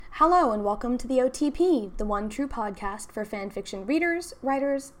Hello and welcome to the OTP, the one true podcast for fanfiction readers,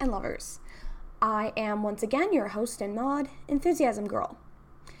 writers, and lovers. I am once again your host and mod, Enthusiasm Girl.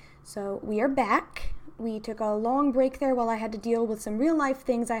 So we are back. We took a long break there while I had to deal with some real life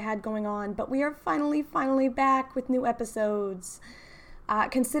things I had going on, but we are finally back with new episodes.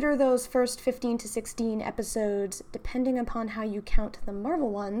 Consider those first 15 to 16 episodes, depending upon how you count the Marvel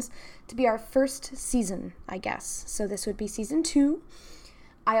ones, to be our first season, I guess. So this would be season 2.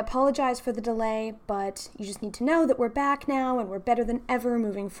 I apologize for the delay, but you just need to know that we're back now and we're better than ever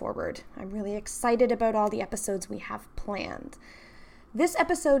moving forward. I'm really excited about all the episodes we have planned. This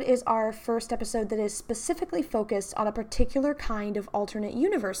episode is our first episode that is specifically focused on a particular kind of alternate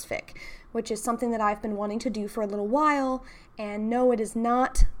universe fic, which is something that I've been wanting to do for a little while, and no, it is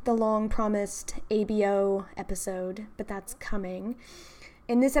not the long-promised ABO episode, but that's coming.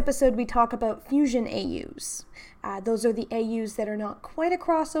 In this episode, we talk about fusion AUs. Those are the AUs that are not quite a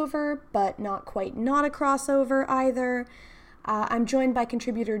crossover, but not quite not a crossover either. I'm joined by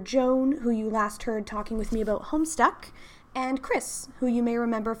contributor Joan, who you last heard talking with me about Homestuck, and Chris, who you may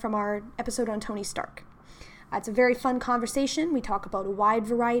remember from our episode on Tony Stark. It's a very fun conversation. We talk about a wide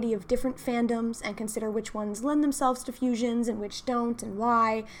variety of different fandoms and consider which ones lend themselves to fusions and which don't and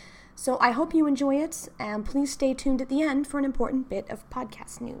why. So I hope you enjoy it, and please stay tuned at the end for an important bit of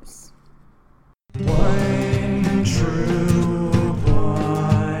podcast news. One true podcast.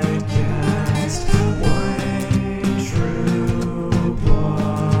 One true podcast.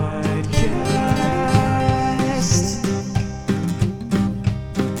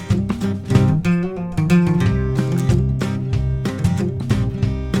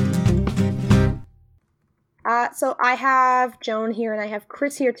 So I have Joan here and I have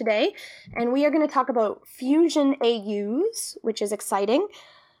Chris here today, and we are going to talk about fusion AUs, which is exciting.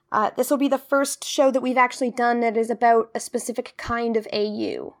 This will be the first show that we've actually done that is about a specific kind of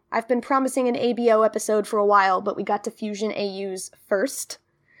AU. I've been promising an ABO episode for a while, but we got to fusion AUs first.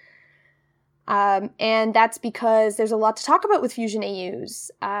 And that's because there's a lot to talk about with fusion AUs.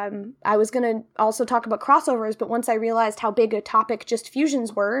 I was going to also talk about crossovers, but once I realized how big a topic just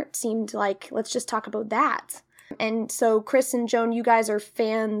fusions were, it seemed like let's just talk about that. And so Chris and Joan, you guys are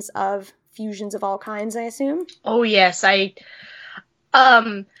fans of fusions of all kinds, I assume? Oh, yes. I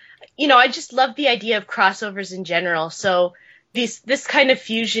just love the idea of crossovers in general. So this kind of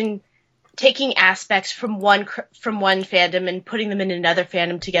fusion, taking aspects from one fandom and putting them in another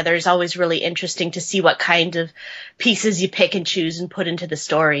fandom together is always really interesting to see what kind of pieces you pick and choose and put into the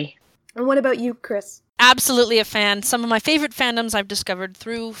story. And what about you, Chris? Absolutely a fan. Some of my favorite fandoms I've discovered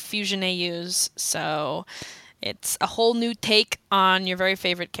through fusion AUs. So it's a whole new take on your very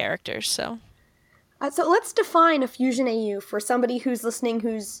favorite characters. So let's define a fusion AU for somebody who's listening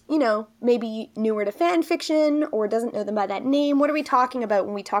who's, maybe newer to fan fiction or doesn't know them by that name. What are we talking about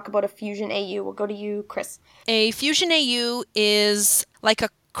when we talk about a fusion AU? We'll go to you, Chris. A fusion AU is like a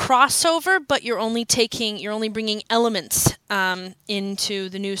crossover, but you're only bringing elements into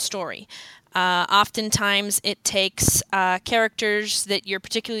the new story. Oftentimes it takes characters that you're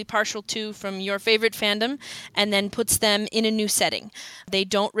particularly partial to from your favorite fandom and then puts them in a new setting. They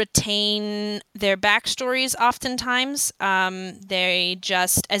don't retain their backstories oftentimes. They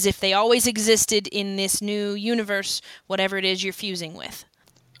just, as if they always existed in this new universe, whatever it is you're fusing with.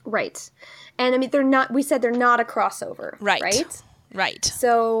 Right. And we said they're not a crossover. Right? Right.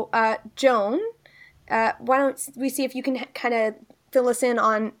 So, Joan, why don't we see if you can kind of fill us in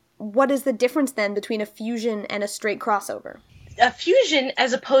on what is the difference then between a fusion and a straight crossover? A fusion,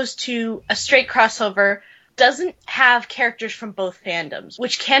 as opposed to a straight crossover, doesn't have characters from both fandoms,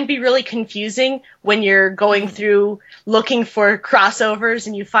 which can be really confusing when you're going through looking for crossovers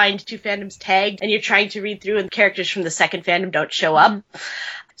and you find two fandoms tagged and you're trying to read through and characters from the second fandom don't show up.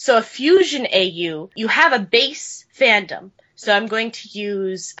 So a fusion AU, you have a base fandom. So I'm going to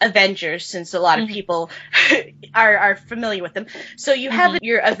use Avengers since a lot of people are familiar with them. So you have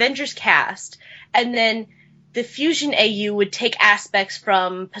your Avengers cast, and then the fusion AU would take aspects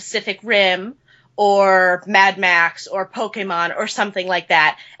from Pacific Rim or Mad Max or Pokemon or something like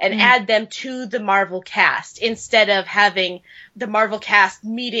that and add them to the Marvel cast instead of having the Marvel cast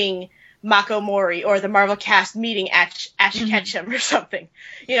meeting Mako Mori or the Marvel cast meeting Ash Ketchum or something.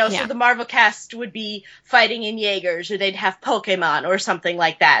 So the Marvel cast would be fighting in Jaegers, or they'd have Pokemon or something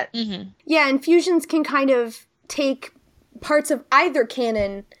like that. Yeah, and fusions can kind of take parts of either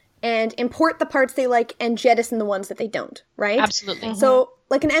canon and import the parts they like and jettison the ones that they don't, right? Absolutely. So,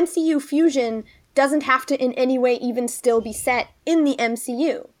 like an MCU fusion doesn't have to in any way even still be set in the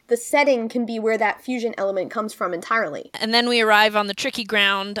MCU. The setting can be where that fusion element comes from entirely. And then we arrive on the tricky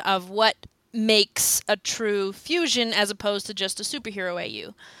ground of what makes a true fusion as opposed to just a superhero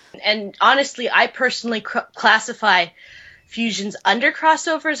AU. And honestly, I personally classify fusions under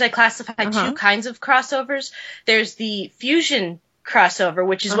crossovers. I classify two kinds of crossovers. There's the fusion crossover,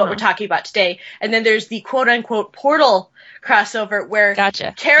 which is what we're talking about today. And then there's the quote-unquote portal crossover where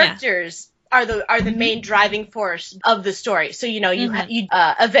characters are the main driving force of the story. So, you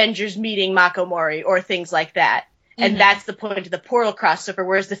Avengers meeting Mako Mori or things like that. And that's the point of the portal crossover,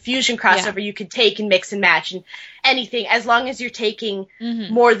 whereas the fusion crossover you can take and mix and match and anything. As long as you're taking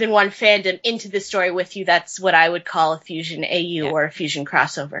more than one fandom into the story with you, that's what I would call a fusion AU or a fusion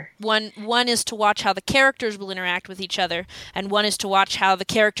crossover. One is to watch how the characters will interact with each other, and one is to watch how the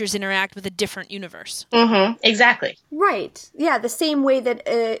characters interact with a different universe. Exactly. Right. Yeah, the same way that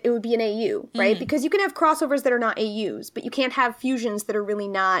it would be an AU, right? Because you can have crossovers that are not AUs, but you can't have fusions that are really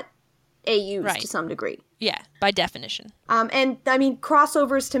not AUs to some degree. Yeah, by definition. And I mean,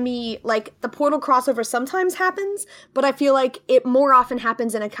 crossovers to me, like the portal crossover sometimes happens, but I feel like it more often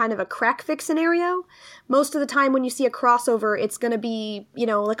happens in a kind of a crack fic scenario. Most of the time when you see a crossover, it's going to be,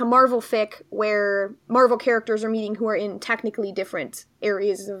 like a Marvel fic where Marvel characters are meeting who are in technically different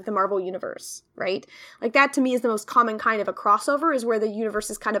areas of the Marvel universe, right? Like that to me is the most common kind of a crossover, is where the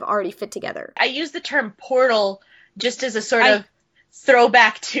universes kind of already fit together. I use the term portal just as a sort of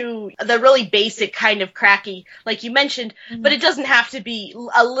throwback to the really basic kind of cracky, like you mentioned, but it doesn't have to be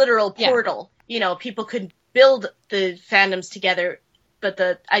a literal portal. People could build the fandoms together,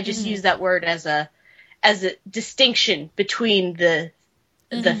 but I just use that word as a distinction between the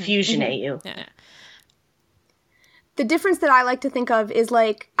fusion AU. Yeah. The difference that I like to think of is,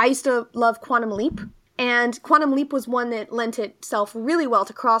 like, I used to love Quantum Leap. And Quantum Leap was one that lent itself really well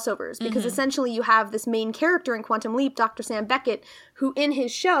to crossovers, because essentially you have this main character in Quantum Leap, Dr. Sam Beckett, who in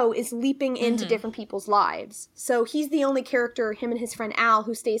his show is leaping into different people's lives. So he's the only character, him and his friend Al,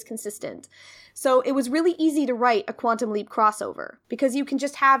 who stays consistent. So it was really easy to write a Quantum Leap crossover, because you can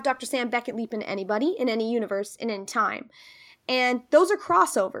just have Dr. Sam Beckett leap into anybody, in any universe, in any time. And those are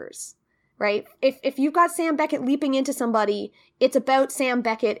crossovers. Right? If you've got Sam Beckett leaping into somebody, it's about Sam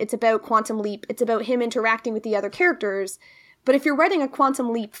Beckett, it's about Quantum Leap, it's about him interacting with the other characters. But if you're writing a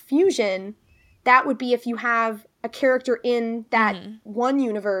Quantum Leap fusion, that would be if you have a character in that one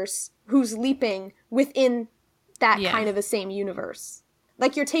universe who's leaping within that kind of the same universe.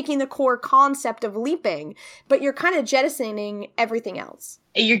 Like, you're taking the core concept of leaping, but you're kind of jettisoning everything else.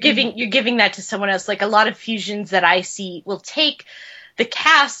 You're giving that to someone else. Like, a lot of fusions that I see will take the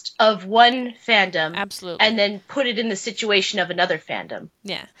cast of one fandom, absolutely, and then put it in the situation of another fandom.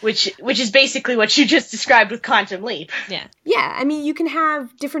 Yeah. Which is basically what you just described with Quantum Leap. Yeah. Yeah, I mean, you can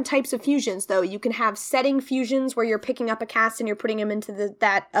have different types of fusions, though. You can have setting fusions where you're picking up a cast and you're putting them into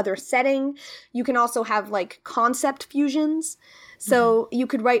that other setting. You can also have, like, concept fusions. So you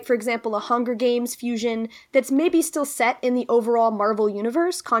could write, for example, a Hunger Games fusion that's maybe still set in the overall Marvel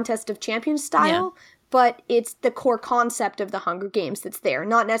Universe, Contest of Champions style, but it's the core concept of the Hunger Games that's there,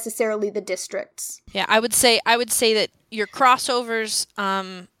 not necessarily the districts. Yeah, I would say that your crossovers,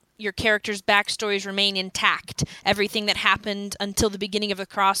 your characters' backstories remain intact. Everything that happened until the beginning of the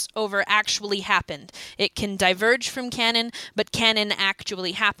crossover actually happened. It can diverge from canon, but canon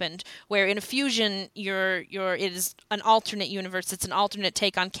actually happened. Where in a fusion, it is an alternate universe. It's an alternate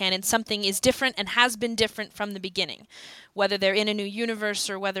take on canon. Something is different and has been different from the beginning. Whether they're in a new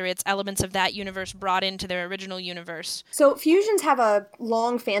universe or whether it's elements of that universe brought into their original universe. So fusions have a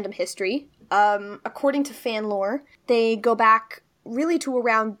long fandom history. According to fan lore, they go back really to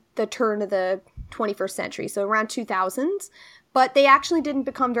around the turn of the 21st century, so around 2000s. But they actually didn't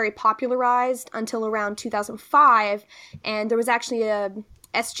become very popularized until around 2005, and there was actually a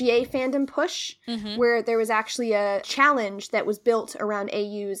SGA fandom push, where there was actually a challenge that was built around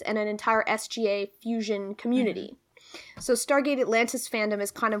AUs and an entire SGA fusion community. So Stargate Atlantis fandom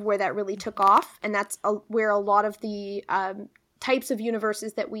is kind of where that really took off, and that's where a lot of the types of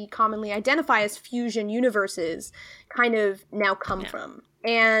universes that we commonly identify as fusion universes kind of now come from.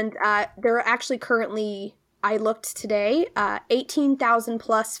 And there are actually currently, I looked today, 18,000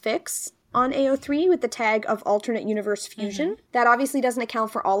 plus fics on AO3 with the tag of alternate universe fusion. That obviously doesn't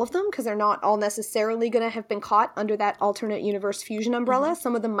account for all of them, because they're not all necessarily going to have been caught under that alternate universe fusion umbrella.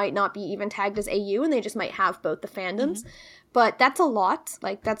 Some of them might not be even tagged as AU, and they just might have both the fandoms. But that's a lot.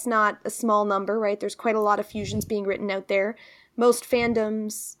 Like, that's not a small number, right? There's quite a lot of fusions being written out there. Most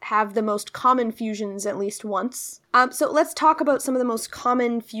fandoms have the most common fusions at least once. So let's talk about some of the most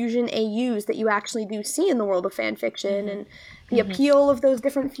common fusion AUs that you actually do see in the world of fanfiction, and the appeal of those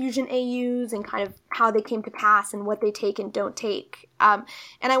different fusion AUs, and kind of how they came to pass and what they take and don't take. And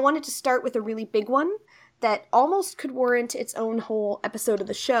I wanted to start with a really big one that almost could warrant its own whole episode of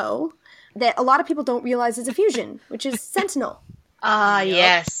the show. that a lot of people don't realize is a fusion, which is Sentinel. Ah,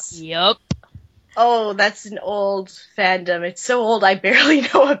 yes. Yup. Oh, that's an old fandom. It's so old I barely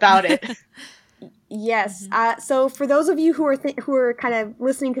know about it. Yes. So for those of you who are kind of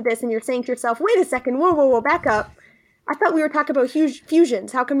listening to this and you're saying to yourself, wait a second, whoa, back up. I thought we were talking about huge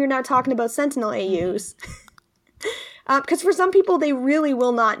fusions. How come you're not talking about Sentinel AUs? Because for some people, they really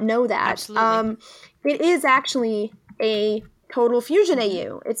will not know that. Absolutely. It is actually a total fusion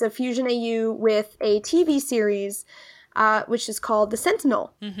AU. It's a fusion AU with a TV series, which is called The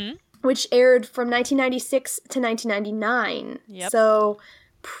Sentinel, which aired from 1996 to 1999. Yep. So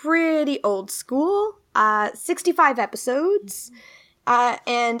pretty old school. 65 episodes.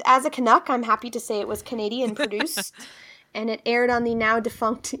 And as a Canuck, I'm happy to say it was Canadian produced. And it aired on the now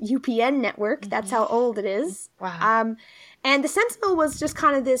defunct UPN network. That's how old it is. Wow. And The Sentinel was just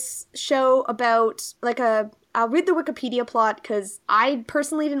kind of this show about, I'll read the Wikipedia plot because I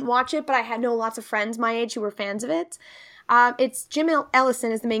personally didn't watch it, but I know lots of friends my age who were fans of it. It's Jim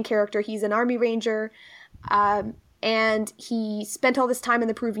Ellison is the main character. He's an army ranger, and he spent all this time in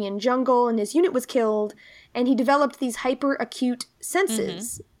the Peruvian jungle, and his unit was killed, and he developed these hyper-acute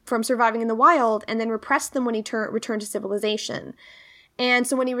senses from surviving in the wild, and then repressed them when he returned to civilization. And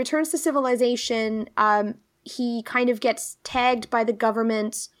so when he returns to civilization, he kind of gets tagged by the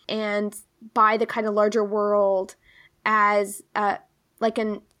government and by the kind of larger world as like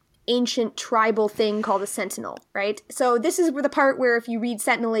an ancient tribal thing called a Sentinel, right? So this is the part where if you read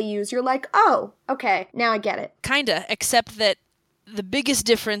Sentinel AUs, you're like, oh, okay, now I get it. Kinda, except that the biggest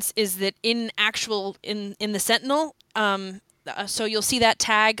difference is that in the Sentinel, so you'll see that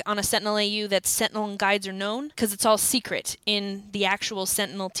tag on a Sentinel AU that Sentinel and guides are known, because it's all secret in the actual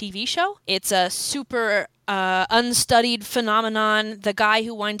Sentinel TV show. It's a super unstudied phenomenon. The guy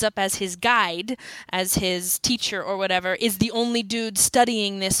who winds up as his guide, as his teacher or whatever, is the only dude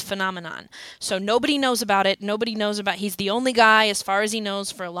studying this phenomenon. So nobody knows about it. He's the only guy, as far as he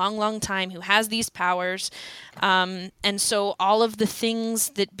knows, for a long, long time who has these powers. And so a lot of the things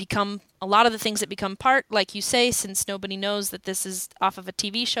that become part, like you say, since nobody knows that this is off of a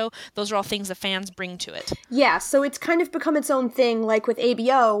TV show, those are all things the fans bring to it. Yeah, so it's kind of become its own thing, like with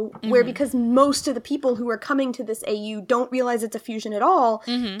ABO, where because most of the people who are coming to this AU don't realize it's a fusion at all,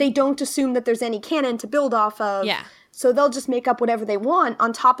 they don't assume that there's any canon to build off of. Yeah. So they'll just make up whatever they want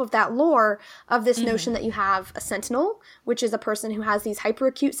on top of that lore of this notion that you have a Sentinel, which is a person who has these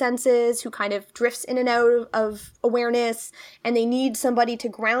hyperacute senses, who kind of drifts in and out of awareness, and they need somebody to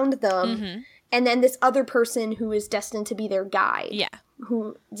ground them. And then this other person who is destined to be their guide. Yeah.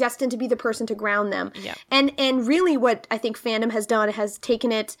 Who destined to be the person to ground them. Yeah. And really what I think Fandom has done has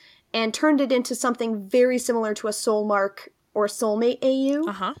taken it and turned it into something very similar to a Soulmark or Soulmate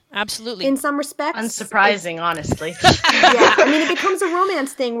AU. Absolutely. In some respects. Unsurprising, honestly. Yeah, I mean, it becomes a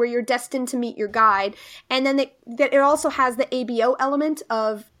romance thing where you're destined to meet your guide. And then it also has the ABO element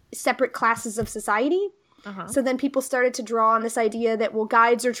of separate classes of society. So then people started to draw on this idea that, well,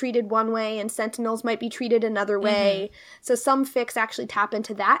 guides are treated one way and sentinels might be treated another way. So some fics actually tap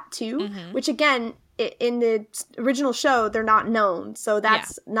into that too, which again, in the original show, they're not known. So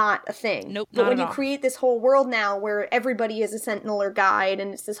that's not a thing. Nope, but not when at you all. create this whole world now where everybody is a sentinel or guide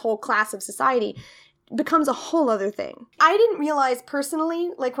and it's this whole class of society, it becomes a whole other thing. I didn't realize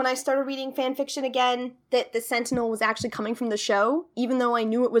personally, like when I started reading fan fiction again, that the Sentinel was actually coming from the show, even though I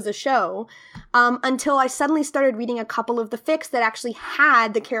knew it was a show, until I suddenly started reading a couple of the fics that actually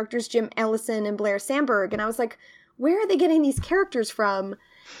had the characters Jim Ellison and Blair Sandberg, and I was like, where are they getting these characters from?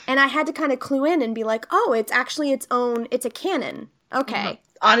 And I had to kind of clue in and be like, oh, it's actually it's a canon. Okay.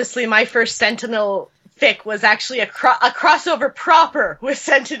 Honestly, my first Sentinel fic was actually a crossover proper with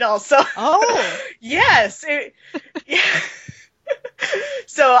Sentinel. So, yes.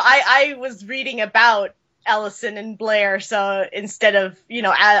 So I was reading about Ellison and Blair, so instead of,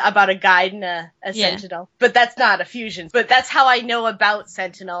 about a guide and a Sentinel. But that's not a fusion. But that's how I know about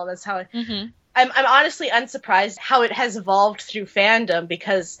Sentinel. That's how I'm honestly unsurprised how it has evolved through fandom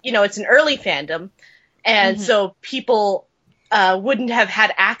because, it's an early fandom. And so people wouldn't have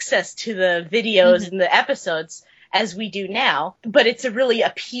had access to the videos and the episodes as we do now. But it's a really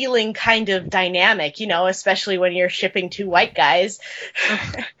appealing kind of dynamic, especially when you're shipping two white guys,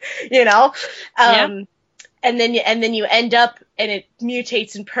 And then you end up and it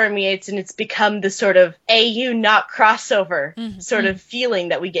mutates and permeates and it's become the sort of AU not crossover sort of feeling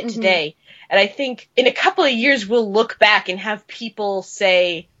that we get today. And I think in a couple of years we'll look back and have people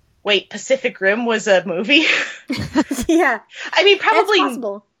say, wait, Pacific Rim was a movie? Yeah. I mean, probably It's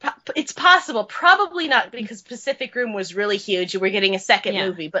possible. It's possible. Probably not, because Pacific Rim was really huge and we're getting a second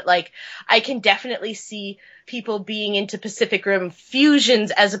movie. But, like, I can definitely see people being into Pacific Rim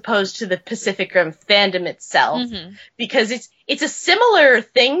fusions as opposed to the Pacific Rim fandom itself. Mhm. Because it's a similar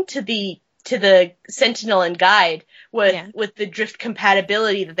thing to the Sentinel and Guide with the drift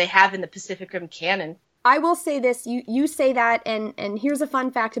compatibility that they have in the Pacific Rim canon. I will say this, you say that, and here's a fun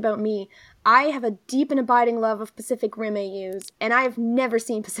fact about me. I have a deep and abiding love of Pacific Rim AUs, and I have never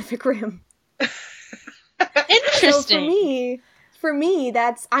seen Pacific Rim. Interesting. So for me,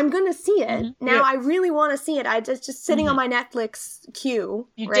 that's, I'm gonna see it. Mhm. Now, I really want to see it. I just sitting on my Netflix queue.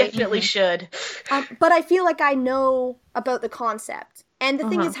 You right? definitely should. But I feel like I know about the concept. And the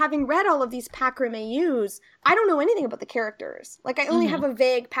thing is, having read all of these Pac Rim AUs, I don't know anything about the characters. Like, I only have a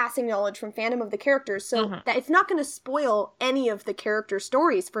vague passing knowledge from fandom of the characters, so that it's not going to spoil any of the character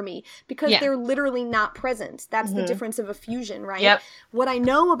stories for me, because they're literally not present. That's the difference of a fusion, right? Yep. What I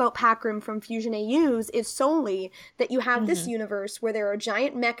know about Pac Rim from Fusion AUs is solely that you have this universe where there are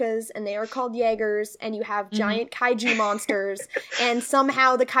giant mechas, and they are called Jaegers, and you have giant kaiju monsters, and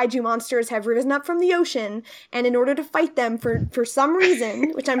somehow the kaiju monsters have risen up from the ocean, and in order to fight them for some reason,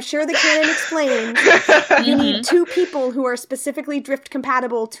 which I'm sure the canon explains, you need two people who are specifically drift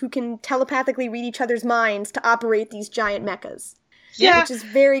compatible who can telepathically read each other's minds to operate these giant mechas. Yeah. Which is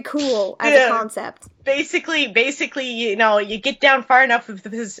very cool as a concept. Basically, you know, you get down far enough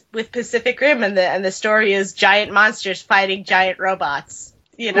with Pacific Rim, and the story is giant monsters fighting giant robots.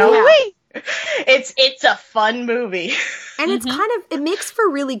 You know, it's a fun movie. And it's it makes for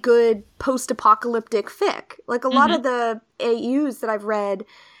really good post-apocalyptic fic. Like, a lot of the AUs that I've read,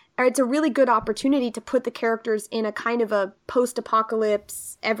 it's a really good opportunity to put the characters in a kind of a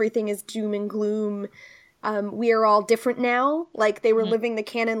post-apocalypse, everything is doom and gloom, we are all different now. Like, they were living the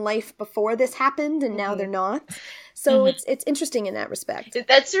canon life before this happened, and now they're not. So it's interesting in that respect.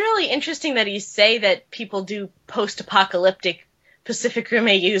 That's really interesting that you say that people do post-apocalyptic Pacific Rim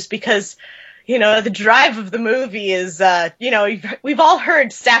AUs, because, you know, the drive of the movie is, you know, we've all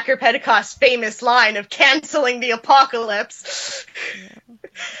heard Sacker Petticost's famous line of canceling the apocalypse.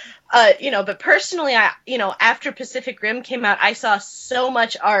 You know, but personally, after Pacific Rim came out, I saw so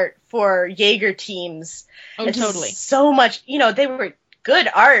much art for Jaeger teams. Oh, totally. So much, you know, they were good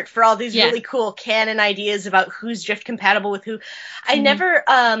art for all these really cool canon ideas about who's drift compatible with who. I never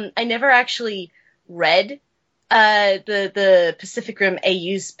actually read the Pacific Rim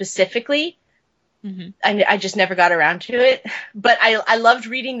AUs specifically. I just never got around to it, but I loved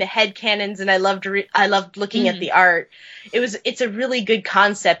reading the headcanons, and I loved looking at the art. It's a really good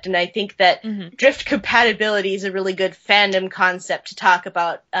concept, and I think that drift compatibility is a really good fandom concept to talk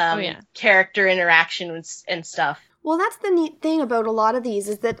about character interaction and stuff. Well, that's the neat thing about a lot of these,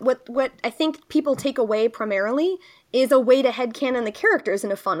 is that what I think people take away primarily is a way to headcanon the characters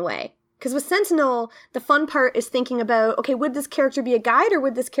in a fun way. Because with Sentinel, the fun part is thinking about, okay, would this character be a guide, or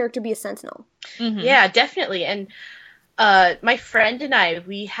would this character be a Sentinel? Yeah, definitely. And my friend and I,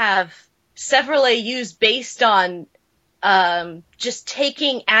 we have several AUs based on just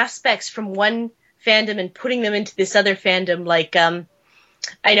taking aspects from one fandom and putting them into this other fandom. Like,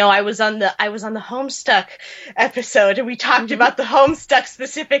 I know I was on the Homestuck episode, and we talked about the Homestuck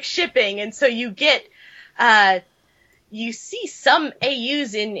specific shipping, and so you get you see some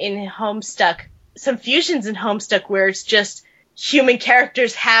AUs in Homestuck, some fusions in Homestuck, where it's just human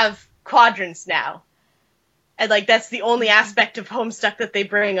characters have quadrants now. And, like, that's the only aspect of Homestuck that they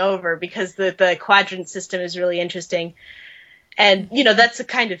bring over, because the quadrant system is really interesting. And, you know, that's a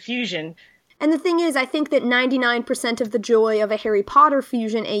kind of fusion. And the thing is, I think that 99% of the joy of a Harry Potter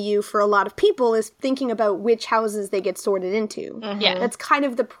fusion AU for a lot of people is thinking about which houses they get sorted into. Yeah. That's kind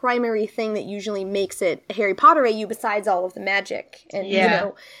of the primary thing that usually makes it a Harry Potter AU, besides all of the magic. And, you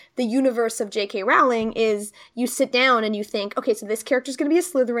know, the universe of J.K. Rowling is, you sit down and you think, okay, so this character's going to be a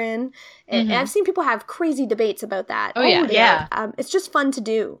Slytherin. And I've seen people have crazy debates about that. It's just fun to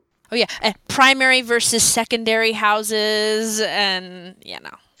do. Oh, yeah. Primary versus secondary houses, and, you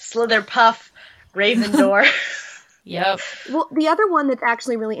know. Slitherpuff, Ravendor. Yep. Well, the other one that's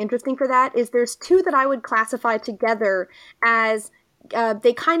actually really interesting for that is there's two that I would classify together as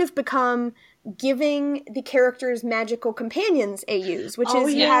they kind of become giving the characters magical companions AUs, which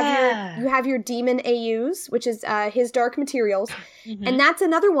is you have your demon AUs, which is his dark materials, and that's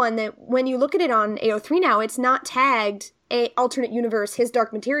another one that when you look at it on AO3 now, it's not tagged a alternate universe his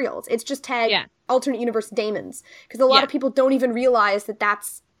dark materials. It's just tagged alternate universe daemons, because a lot of people don't even realize that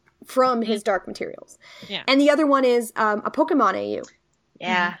that's from his dark materials. Yeah. And the other one is a Pokemon AU.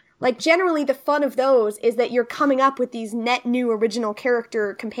 Yeah. Like, generally, the fun of those is that you're coming up with these net new original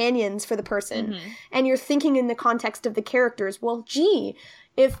character companions for the person, and you're thinking in the context of the characters. Well, gee,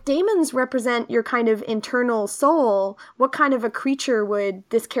 if daemons represent your kind of internal soul, what kind of a creature would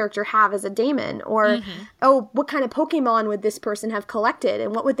this character have as a daemon? Or, oh, what kind of Pokemon would this person have collected,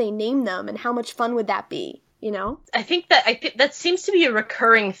 and what would they name them, and how much fun would that be? You know? I think that seems to be a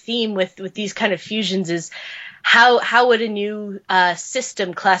recurring theme with these kind of fusions is how would a new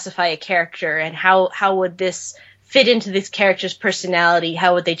system classify a character, and how would this fit into this character's personality?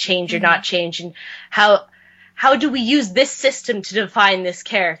 How would they change or not change, and how do we use this system to define this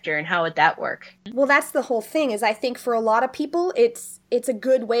character, and how would that work? Well, that's the whole thing, is I think for a lot of people, it's a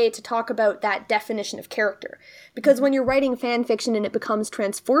good way to talk about that definition of character. Because when you're writing fan fiction and it becomes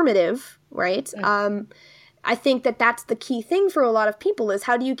transformative, right, I think that that's the key thing for a lot of people, is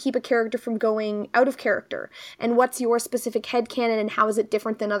how do you keep a character from going out of character? And what's your specific headcanon, and how is it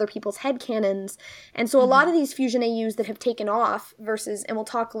different than other people's headcanons? And so a lot of these fusion AUs that have taken off versus, and we'll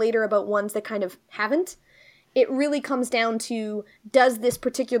talk later about ones that kind of haven't, it really comes down to, does this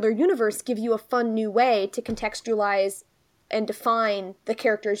particular universe give you a fun new way to contextualize and define the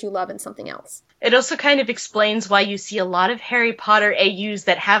characters you love in something else? It also kind of explains why you see a lot of Harry Potter AUs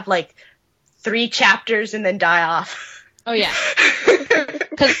that have, like, 3 chapters and then die off. Oh, yeah.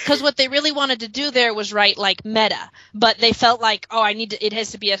 Because what they really wanted to do there was write, like, meta. But they felt like, oh, it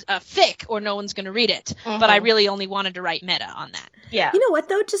has to be a fic or no one's going to read it. But I really only wanted to write meta on that. Yeah. You know what,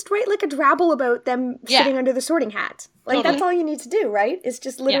 though? Just write, like, a drabble about them sitting under the Sorting Hat. Like, Totally. That's all you need to do, right? It's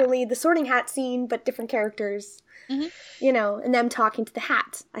just literally the Sorting Hat scene, but different characters. You know, and them talking to the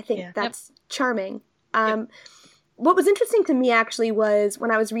hat. I think that's charming. What was interesting to me, actually, was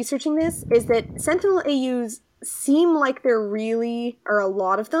when I was researching this, is that Sentinel AUs seem like there really are a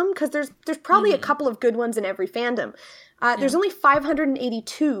lot of them, because there's probably a couple of good ones in every fandom. There's only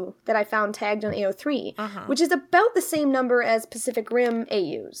 582 that I found tagged on AO3, which is about the same number as Pacific Rim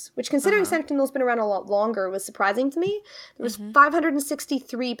AUs, which, considering Sentinel's been around a lot longer, was surprising to me. There was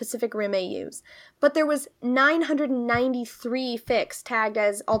 563 Pacific Rim AUs, but there was 993 fics tagged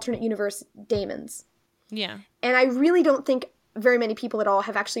as alternate universe daemons. Yeah. And I really don't think very many people at all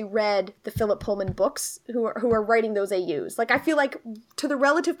have actually read the Philip Pullman books who are writing those AUs. Like, I feel like, to the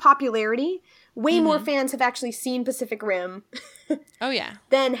relative popularity, way more fans have actually seen Pacific Rim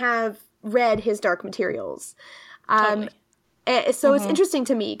than have read his Dark Materials. So it's interesting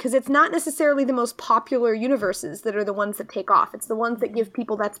to me, because it's not necessarily the most popular universes that are the ones that take off. It's the ones that give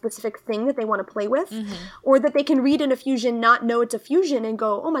people that specific thing that they want to play with, or that they can read in a fusion, not know it's a fusion, and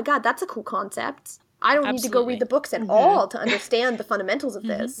go, oh my god, that's a cool concept. I don't need to go read the books at all to understand the fundamentals of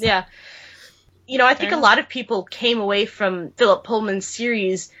this. Yeah. You know, I think a lot of people came away from Philip Pullman's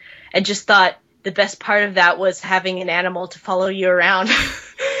series and just thought the best part of that was having an animal to follow you around.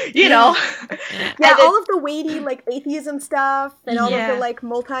 you know? Yeah, all of the weighty, like, atheism stuff and all of the, like,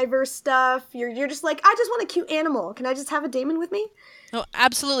 multiverse stuff. You're just like, I just want a cute animal. Can I just have a daemon with me? Oh,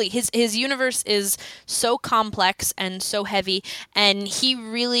 absolutely. His universe is so complex and so heavy, and he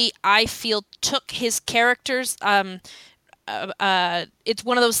really, I feel, took his characters. It's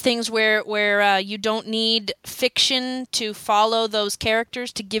one of those things where you don't need fiction to follow those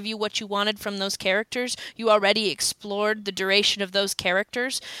characters to give you what you wanted from those characters. You already explored the duration of those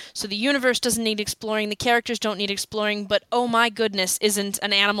characters, so the universe doesn't need exploring. The characters don't need exploring. But oh my goodness, isn't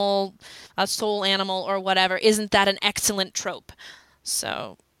an animal, a soul animal or whatever, isn't that an excellent trope?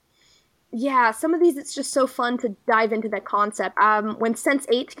 So, yeah, some of these, it's just so fun to dive into that concept. When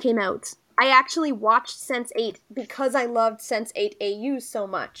Sense8 came out, I actually watched Sense8 because I loved Sense8 AU so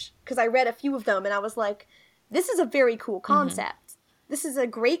much. Because I read a few of them and I was like, this is a very cool concept. This is a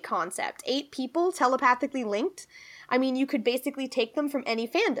great concept. 8 people telepathically linked. I mean, you could basically take them from any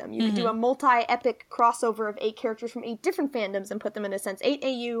fandom. You could do a multi-epic crossover of 8 characters from 8 different fandoms and put them in a Sense8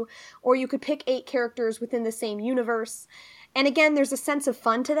 AU, or you could pick 8 characters within the same universe. And again, there's a sense of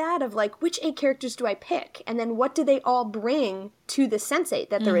fun to that, of like, which 8 characters do I pick? And then what do they all bring to the Sense8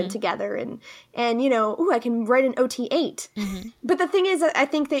 that they're in together? And you know, ooh, I can write an OT8. But the thing is, I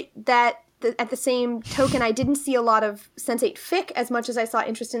think that at the same token, I didn't see a lot of Sense8 fic as much as I saw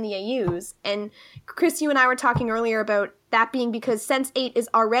interest in the AUs. And Chris, you and I were talking earlier about that being because Sense8 is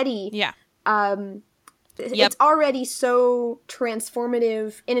already... It's already so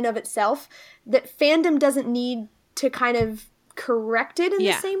transformative in and of itself that fandom doesn't need to kind of correct it in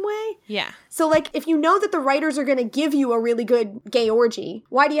the same way. Yeah. So, like, if you know that the writers are going to give you a really good gay orgy,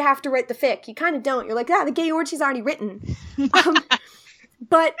 why do you have to write the fic? You kind of don't. You're like, the gay orgy's already written.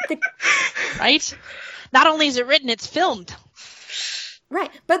 But right? Not only is it written, it's filmed. Right.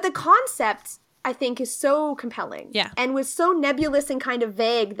 But the concept I think, is so compelling. Yeah. And was so nebulous and kind of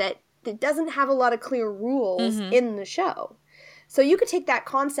vague that it doesn't have a lot of clear rules in the show. So you could take that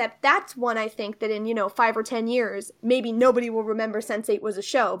concept. That's one I think that in, 5 or 10 years, maybe nobody will remember Sense8 was a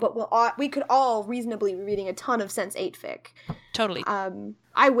show, but we could all reasonably be reading a ton of Sense8 fic. Totally.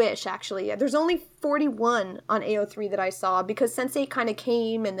 I wish, actually. There's only 41 on AO3 that I saw because Sense8 kind of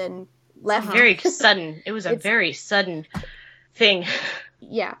came and then left. Very sudden. It was a very sudden thing.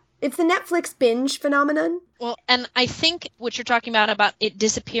 Yeah. It's the Netflix binge phenomenon. Well, and I think what you're talking about it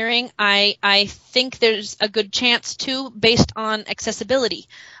disappearing, I think there's a good chance, too, based on accessibility.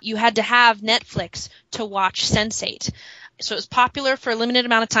 You had to have Netflix to watch Sense8. So it was popular for a limited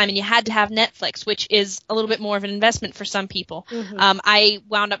amount of time, and you had to have Netflix, which is a little bit more of an investment for some people. I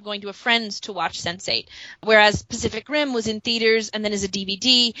wound up going to a friend's to watch Sense8, whereas Pacific Rim was in theaters and then as a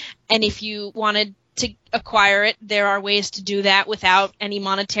DVD, and if you wanted to acquire it, there are ways to do that without any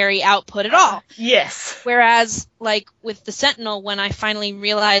monetary output at all. Yes. Whereas, like, with the Sentinel, when I finally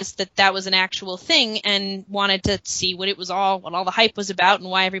realized that that was an actual thing and wanted to see what all the hype was about and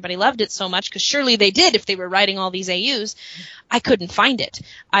why everybody loved it so much, because surely they did if they were writing all these AUs, I couldn't find it.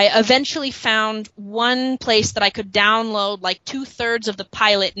 I eventually found one place that I could download like 2/3 of the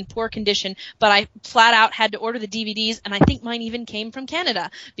pilot in poor condition, but I flat out had to order the DVDs, and I think mine even came from Canada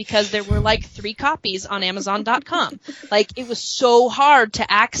because there were like 3 copies on Amazon.com. Like, it was so hard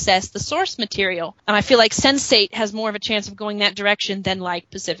to access the source material, and I feel like Sense8 has more of a chance of going that direction than like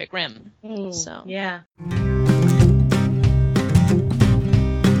Pacific Rim. So Yeah.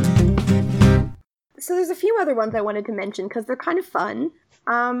 So there's a few other ones I wanted to mention because they're kind of fun.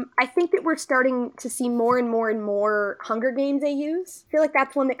 I think that we're starting to see more and more and more Hunger Games AUs. I feel like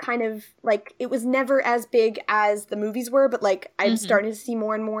that's one that kind of, like, it was never as big as the movies were, but, like, I'm starting to see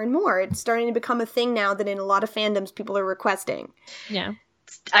more and more and more. It's starting to become a thing now that in a lot of fandoms people are requesting. yeah.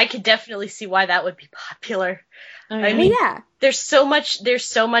 I could definitely see why that would be popular. I But mean, yeah. there's so much there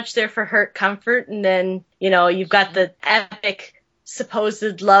for hurt comfort, and then, you've got the epic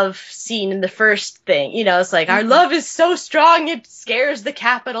supposed love scene in the first thing. It's like, our love is so strong it scares the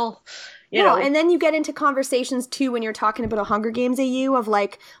capital. And then you get into conversations, too, when you're talking about a Hunger Games AU of,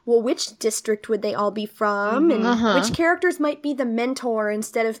 like, well, which district would they all be from? And which characters might be the mentor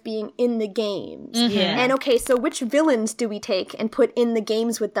instead of being in the games? Yeah. And, okay, so which villains do we take and put in the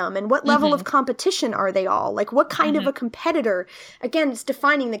games with them? And what level of competition are they all? Like, what kind of a competitor? Again, it's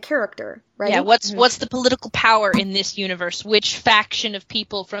defining the character, right? Yeah, what's the political power in this universe? Which faction of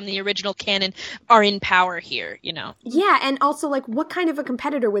people from the original canon are in power here, Yeah, and also, like, what kind of a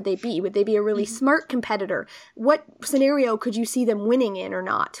competitor would they be? Would they be a really smart competitor? What scenario could you see them winning in or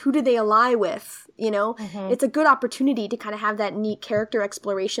not? Who do they ally with? It's a good opportunity to kind of have that neat character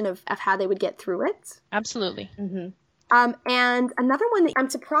exploration of how they would get through it. Absolutely. And another one that I'm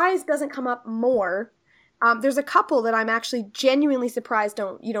surprised doesn't come up more. There's a couple that I'm actually genuinely surprised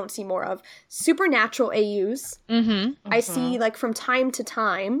you don't see more of. Supernatural AUs. I see, like, from time to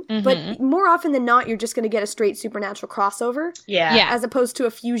time. But more often than not, you're just going to get a straight Supernatural crossover. Yeah. As opposed to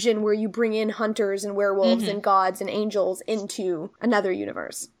a fusion where you bring in hunters and werewolves and gods and angels into another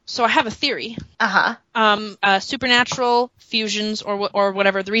universe. So I have a theory. Uh-huh. Supernatural fusions or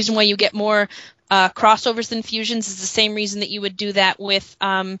whatever. The reason why you get more crossovers than fusions is the same reason that you would do that with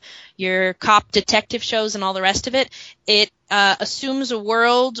your cop detective shows and all the rest of it. It assumes a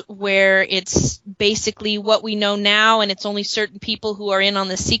world where it's basically what we know now, and it's only certain people who are in on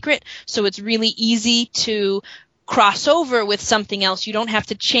the secret. So it's really easy to cross over with something else. You don't have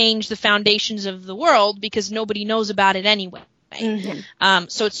to change the foundations of the world because nobody knows about it anyway.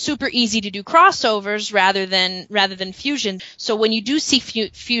 So it's super easy to do crossovers rather than fusion. So when you do see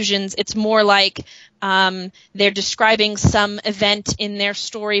fusions, it's more like they're describing some event in their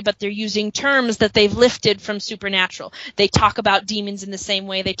story, but they're using terms that they've lifted from Supernatural. They talk about demons in the same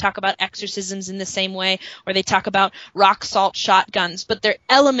way, they talk about exorcisms in the same way, or they talk about rock salt shotguns, but they're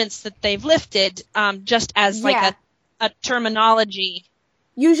elements that they've lifted just as like a terminology.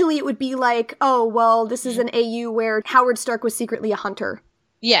 Usually it would be like, oh, well, this is an AU where Howard Stark was secretly a hunter.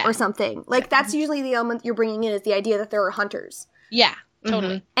 Yeah. Or something. Like, that's usually the element you're bringing in, is the idea that there are hunters. Yeah,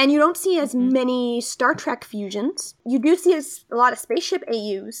 totally. And you don't see as many Star Trek fusions. You do see a lot of spaceship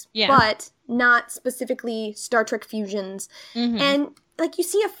AUs, but not specifically Star Trek fusions. And, like, you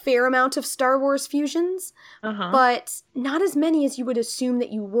see a fair amount of Star Wars fusions, but not as many as you would assume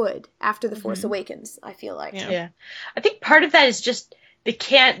that you would after The Force Awakens, I feel like. Yeah. I think part of that is just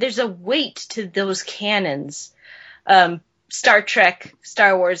there's a weight to those canons, Star Trek,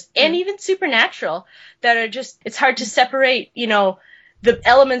 Star Wars, and even Supernatural, that are just, it's hard to separate, the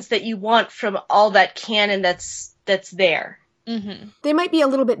elements that you want from all that canon that's there. They might be a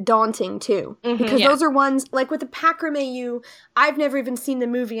little bit daunting, too. Because Yeah. those are ones, like with the Packram AU, I've never even seen the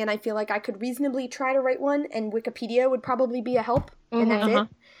movie, and I feel like I could reasonably try to write one, and Wikipedia would probably be a help, and that's it.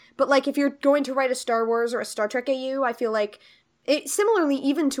 But, like, if you're going to write a Star Wars or a Star Trek AU, I feel like, similarly,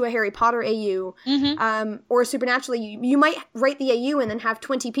 even to a Harry Potter AU, or Supernaturally, you might write the AU and then have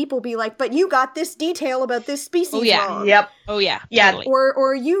 20 people be like, but you got this detail about this species wrong. Yep. Oh, yeah. Yeah. Totally.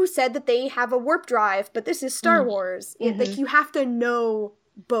 Or you said that they have a warp drive, but this is Star Wars. Like, you have to know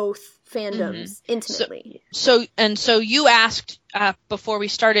both fandoms intimately. So you asked, before we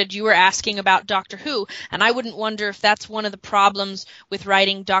started, you were asking about Doctor Who, and I wouldn't wonder if that's one of the problems with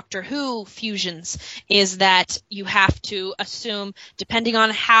writing Doctor Who fusions, is that you have to assume, depending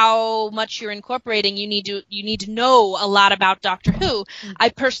on how much you're incorporating, you need to know a lot about Doctor Who. I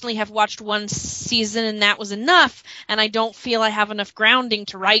personally have watched one season, and that was enough, and I don't feel I have enough grounding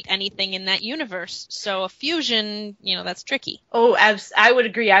to write anything in that universe. So a fusion, that's tricky. Oh, I would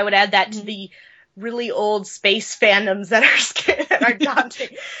agree. I would add that to the really old space fandoms that are daunting.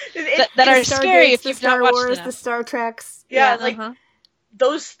 That are The scary Stargates, if the you've Star not watched Wars, enough. the Star Treks. Yeah,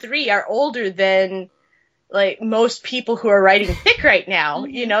 those three are older than like most people who are writing fic right now.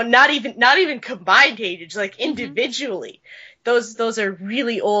 Not even combined age, like individually. Those are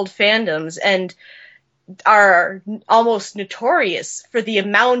really old fandoms and are almost notorious for the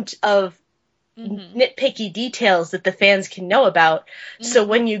amount of nitpicky details that the fans can know about. So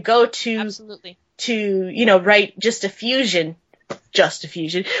when you go to Absolutely. write just a fusion,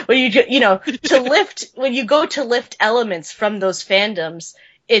 when you go to lift elements from those fandoms,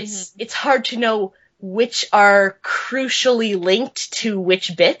 it's hard to know which are crucially linked to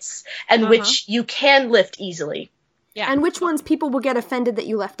which bits and which you can lift easily. Yeah. And which ones people will get offended that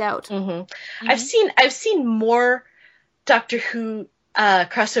you left out. I've seen more Doctor Who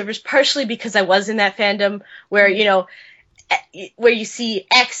crossovers, partially because I was in that fandom where where you see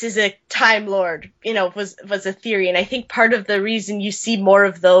X is a Time Lord, was a theory, and I think part of the reason you see more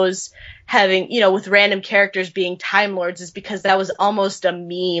of those having, with random characters being Time Lords is because that was almost a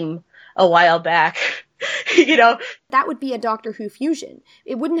meme a while back. That would be a Doctor Who fusion.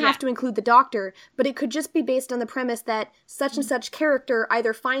 It wouldn't have to include the Doctor, but it could just be based on the premise that such and such character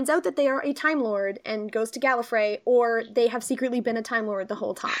either finds out that they are a Time Lord and goes to Gallifrey, or they have secretly been a Time Lord the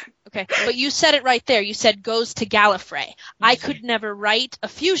whole time. Okay, but you said it right there. You said goes to Gallifrey. I could never write a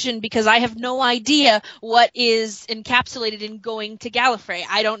fusion because I have no idea what is encapsulated in going to Gallifrey.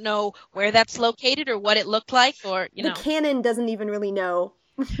 I don't know where that's located or what it looked like, or The canon doesn't even really know.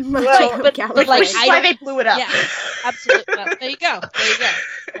 Well, about Gallifrey. which is why they blew it up. Yeah, absolutely. Well, there you go.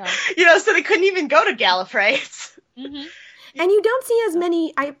 So they couldn't even go to Gallifrey. And you don't see as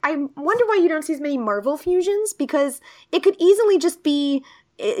many, I wonder why you don't see as many Marvel fusions, because it could easily just be,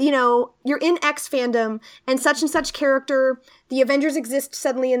 you're in X fandom, and such character, the Avengers exist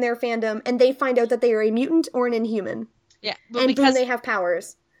suddenly in their fandom, and they find out that they are a mutant or an Inhuman. Yeah, And boom, they have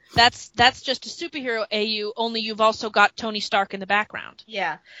powers. That's just a superhero AU, only you've also got Tony Stark in the background.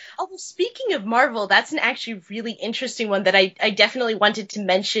 Yeah. Although speaking of Marvel, that's an actually really interesting one that I definitely wanted to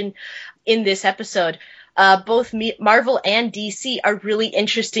mention in this episode. Both Marvel and DC are really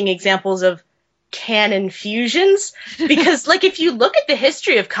interesting examples of canon fusions, because if you look at the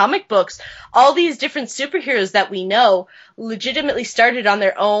history of comic books, all these different superheroes that we know legitimately started on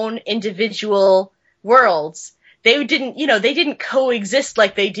their own individual worlds. They didn't coexist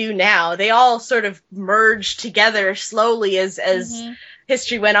like they do now. They all sort of merged together slowly as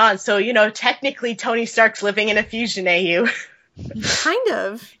history went on. So, technically Tony Stark's living in a fusion AU. Kind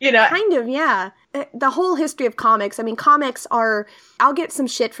of, yeah. The whole history of comics, comics are, I'll get some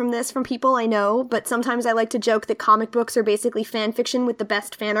shit from people I know, but sometimes I like to joke that comic books are basically fan fiction with the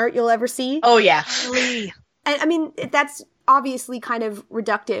best fan art you'll ever see. Oh, yeah. Really? And, that's obviously kind of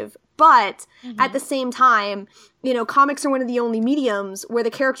reductive, but at the same time, comics are one of the only mediums where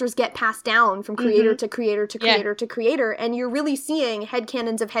the characters get passed down from creator to creator to creator to creator, and you're really seeing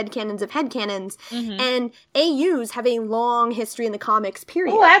headcanons of headcanons of headcanons, and AUs have a long history in the comics,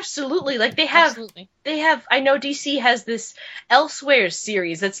 period. Oh, absolutely. They have, I know DC has this Elsewhere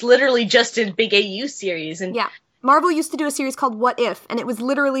series that's literally just a big AU series, and yeah. Marvel used to do a series called What If, and it was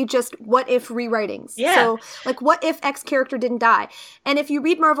literally just what if rewritings. Yeah. So, what if X character didn't die? And if you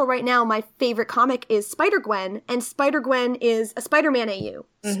read Marvel right now, my favorite comic is Spider-Gwen, and Spider-Gwen is a Spider-Man AU.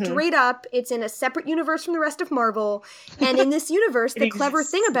 Straight up, it's in a separate universe from the rest of Marvel, and in this universe, the clever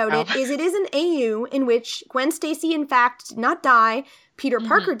thing about it is an AU in which Gwen Stacy, in fact, did not die, Peter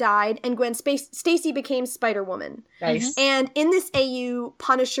Parker died, and Gwen Stacy became Spider-Woman. Nice. And in this AU,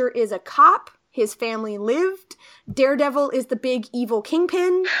 Punisher is a cop, his family lived. Daredevil is the big evil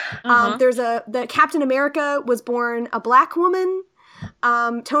kingpin. The Captain America was born a black woman.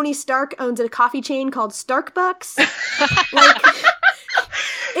 Tony Stark owns a coffee chain called Starkbucks.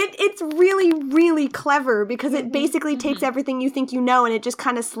 It's really, really clever because it basically takes everything you think you know and it just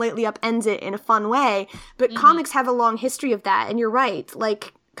kind of slightly upends it in a fun way. But comics have a long history of that, and you're right.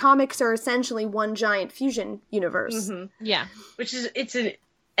 Like, comics are essentially one giant fusion universe. Yeah. Which is, it's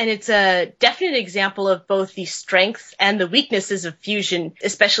a definite example of both the strengths and the weaknesses of fusion,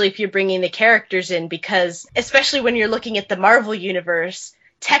 especially if you're bringing the characters in, because especially when you're looking at the Marvel universe,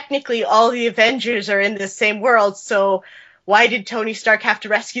 technically all the Avengers are in the same world, so why did Tony Stark have to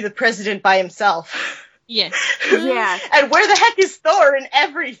rescue the president by himself? Yeah. Yeah. And where the heck is Thor and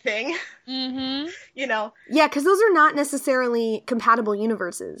everything? You know? Yeah, because those are not necessarily compatible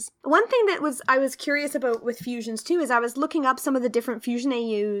universes. One thing that I was curious about with fusions, too, is I was looking up some of the different fusion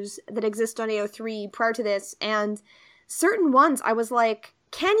AUs that exist on AO3 prior to this, and certain ones I was like,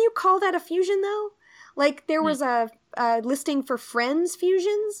 can you call that a fusion, though? Like, there was a listing for Friends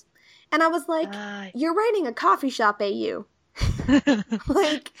fusions, and I was like, you're writing a coffee shop AU.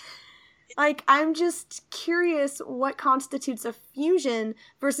 Like, I'm just curious what constitutes a fusion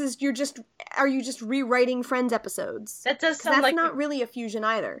versus are you just rewriting Friends episodes? That does sound like... That's not really a fusion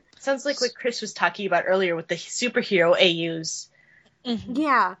either. Sounds like what Chris was talking about earlier with the superhero AUs.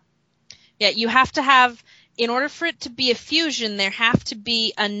 Yeah. Yeah, you have to have, in order for it to be a fusion, there have to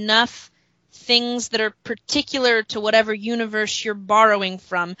be enough things that are particular to whatever universe you're borrowing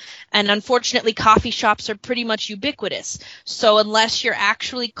from. And unfortunately, coffee shops are pretty much ubiquitous. So unless you're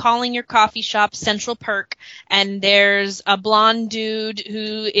actually calling your coffee shop Central Perk and there's a blonde dude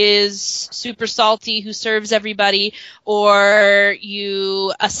who is super salty who serves everybody, or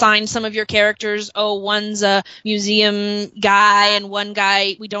you assign some of your characters, one's a museum guy and one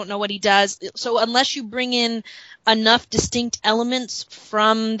guy, we don't know what he does. So unless you bring in enough distinct elements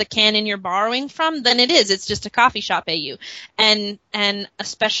from the canon you're borrowing from, then it's just a coffee shop AU. And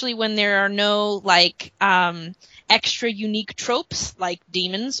especially when there are no extra unique tropes like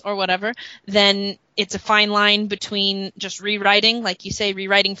demons or whatever, then it's a fine line between just rewriting, like you say,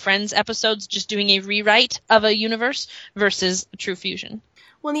 rewriting Friends episodes, just doing a rewrite of a universe versus a true fusion.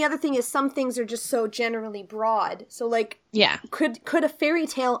 Well, and the other thing is some things are just so generally broad. So, like, could a fairy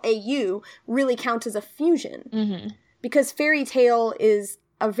tale AU really count as a fusion? Because fairy tale is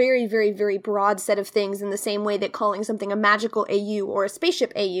a very, very, very broad set of things in the same way that calling something a magical AU or a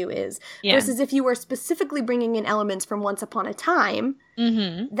spaceship AU is. Versus if you are specifically bringing in elements from Once Upon a Time,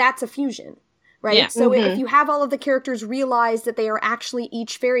 that's a fusion. Right? Yeah. So if you have all of the characters realize that they are actually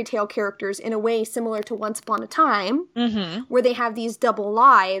each fairy tale characters in a way similar to Once Upon a Time, where they have these double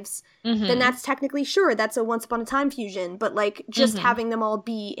lives, then that's technically, sure, that's a Once Upon a Time fusion. But, like, just having them all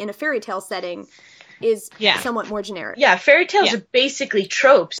be in a fairy tale setting is somewhat more generic. Yeah, fairy tales are basically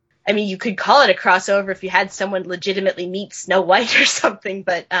tropes. I mean, you could call it a crossover if you had someone legitimately meet Snow White or something,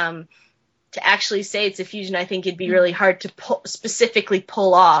 but to actually say it's a fusion, I think it'd be really hard to specifically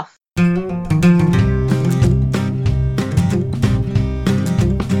pull off.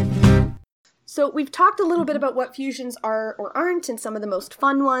 So we've talked a little bit about what fusions are or aren't and some of the most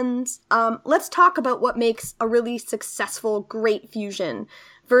fun ones. Let's talk about what makes a really successful, great fusion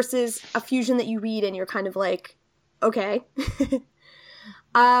versus a fusion that you read and you're kind of like, okay.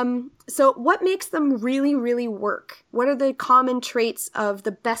 So what makes them really, really work? What are the common traits of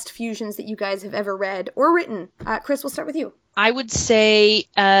the best fusions that you guys have ever read or written? Chris, we'll start with you. I would say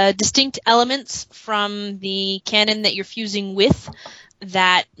distinct elements from the canon that you're fusing with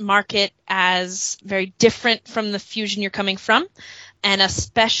that mark it as very different from the fusion you're coming from, and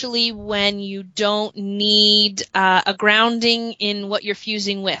especially when you don't need a grounding in what you're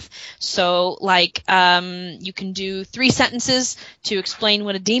fusing with. So, like, you can do 3 sentences to explain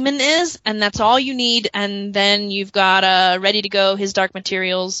what a demon is, and that's all you need, and then you've got a ready-to-go His Dark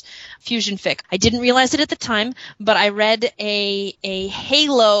Materials fusion fic. I didn't realize it at the time, but I read a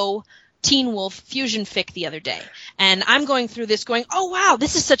Halo Teen Wolf fusion fic the other day, and I'm going through this going, oh wow,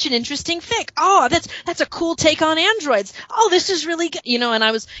 this is such an interesting fic. Oh, that's a cool take on androids. Oh, this is really good, and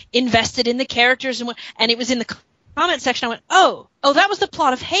I was invested in the characters and it was in the comment section. I went, oh, that was the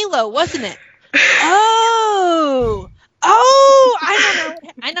plot of Halo, wasn't it? I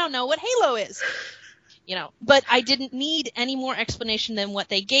don't know what Halo is. But I didn't need any more explanation than what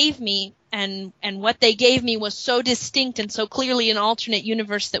they gave me, and what they gave me was so distinct and so clearly an alternate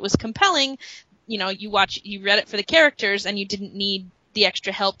universe that was compelling. You read it for the characters, and you didn't need the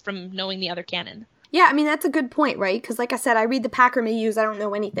extra help from knowing the other canon. Yeah, I mean, that's a good point, right? Because like I said, I read the Packer Mayus, I don't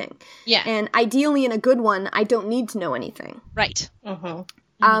know anything. Yeah. And ideally in a good one, I don't need to know anything. Right.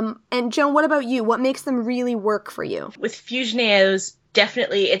 And Joan, what about you? What makes them really work for you? With fusion AOs,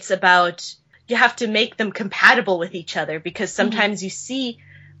 definitely it's about, you have to make them compatible with each other, because sometimes you see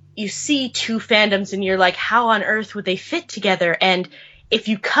two fandoms and you're like, how on earth would they fit together? And if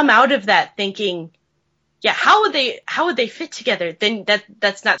you come out of that thinking, yeah, how would they fit together? Then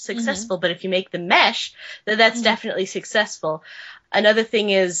that's not successful. But if you make them mesh, then that's definitely successful. Another thing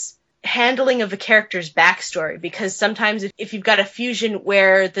is handling of a character's backstory, because sometimes if you've got a fusion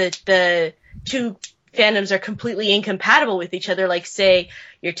where the two fandoms are completely incompatible with each other, like say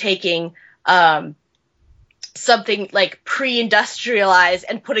you're taking something like pre-industrialized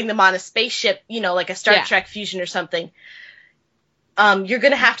and putting them on a spaceship, like a Star Trek fusion or something, you're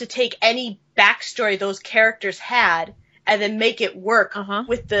going to have to take any backstory those characters had and then make it work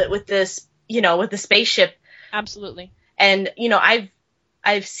with the spaceship. Absolutely. And,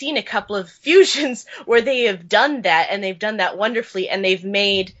 I've seen a couple of fusions where they have done that, and they've done that wonderfully, and they've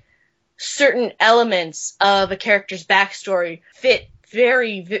made certain elements of a character's backstory fit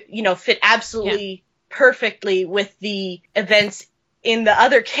absolutely perfectly with the events in the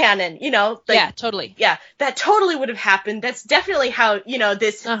other canon, totally. Yeah, that totally would have happened. That's definitely how,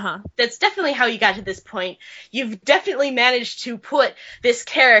 that's definitely how you got to this point. You've definitely managed to put this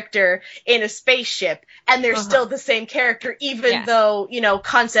character in a spaceship, and they're still the same character, even though,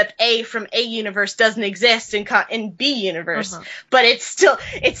 concept A from A universe doesn't exist in B universe, but it's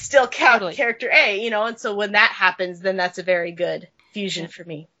still character A, and so when that happens, then that's a very good fusion for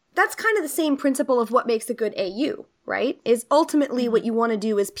me. That's kind of the same principle of what makes a good AU, right? Is ultimately what you want to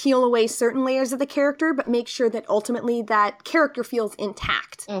do is peel away certain layers of the character, but make sure that ultimately that character feels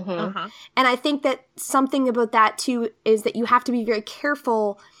intact. And I think that something about that, too, is that you have to be very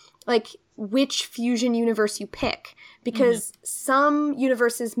careful, like, which fusion universe you pick. Because some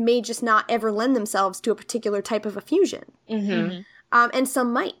universes may just not ever lend themselves to a particular type of a fusion. And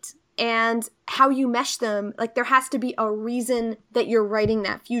some might. And how you mesh them, like, there has to be a reason that you're writing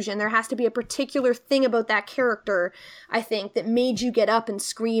that fusion. There has to be a particular thing about that character, I think, that made you get up and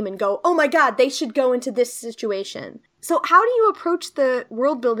scream and go, oh my god, they should go into this situation. So how do you approach the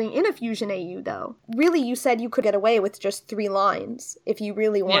world building in a fusion AU, though? Really, you said you could get away with just 3 lines, if you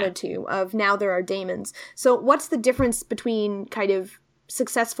really wanted to, of now there are daemons. So what's the difference between kind of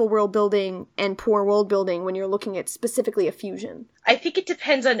successful world building and poor world building when you're looking at specifically a fusion? I think it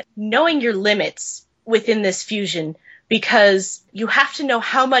depends on knowing your limits within this fusion, because you have to know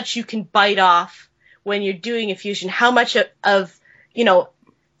how much you can bite off when you're doing a fusion. How much of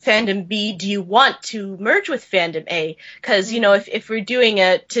fandom B do you want to merge with fandom A? Because, if we're doing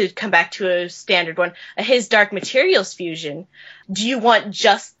to come back to a standard one, a His Dark Materials fusion, do you want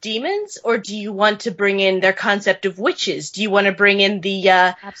just demons, or do you want to bring in their concept of witches? Do you want to bring in the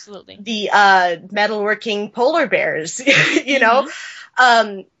absolutely the metalworking polar bears?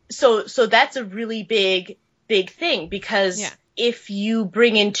 So that's a really big thing, because if you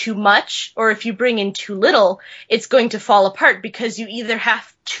bring in too much or if you bring in too little, it's going to fall apart, because you either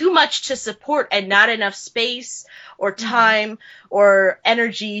have too much to support and not enough space or time or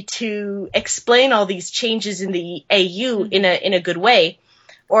energy to explain all these changes in the AU in a good way,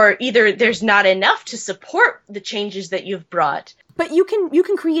 or either there's not enough to support the changes that you've brought. But you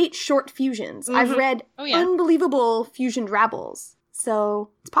can create short fusions. I've read unbelievable fusion drabbles. So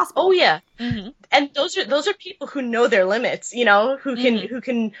it's possible. Oh yeah, and those are people who know their limits, who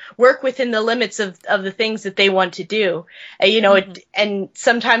can work within the limits of the things that they want to do, and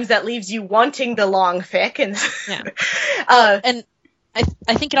sometimes that leaves you wanting the long fic, and and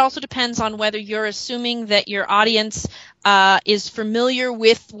I think it also depends on whether you're assuming that your audience is familiar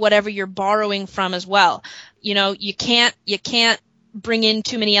with whatever you're borrowing from as well. You can't bring in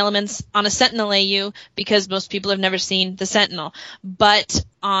too many elements on a Sentinel AU because most people have never seen the Sentinel. But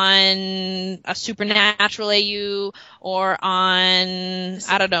on a Supernatural AU or on,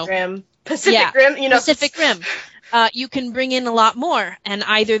 I don't know. Pacific Rim, Pacific Rim. You can bring in a lot more, and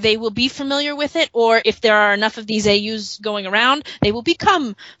either they will be familiar with it, or if there are enough of these AUs going around, they will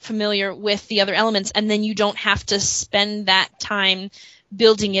become familiar with the other elements, and then you don't have to spend that time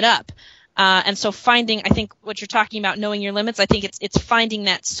building it up. And so I think what you're talking about, knowing your limits, I think it's finding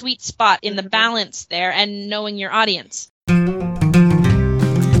that sweet spot in the balance there and knowing your audience.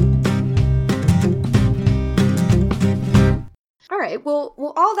 All right. Well,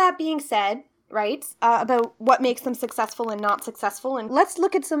 all that being said, right, about what makes them successful and not successful, and let's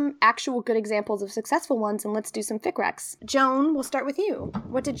look at some actual good examples of successful ones, and let's do some fic recs. Joan, we'll start with you.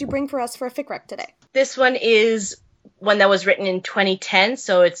 What did you bring for us for a fic rec today? This one is one that was written in 2010,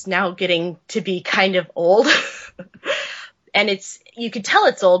 so it's now getting to be kind of old. And you can tell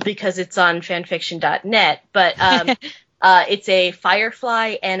it's old because it's on fanfiction.net, but It's a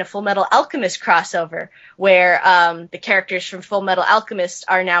Firefly and a Full Metal Alchemist crossover, where the characters from Full Metal Alchemist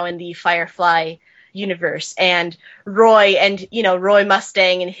are now in the Firefly universe, and Roy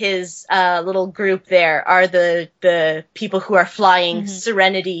Mustang and his little group there are the people who are flying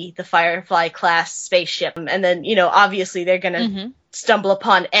Serenity, the Firefly class spaceship. And then, obviously they're gonna stumble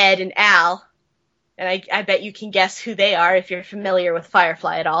upon Ed and Al, and I bet you can guess who they are if you're familiar with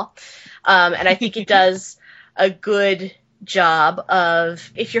Firefly at all. And I think it does a good job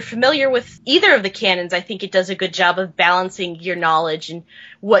of, if you're familiar with either of the canons, I think it does a good job of balancing your knowledge and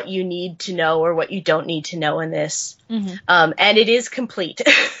what you need to know or what you don't need to know in this. And it is complete.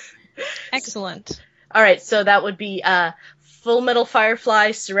 Excellent. All right, so that would be Full Metal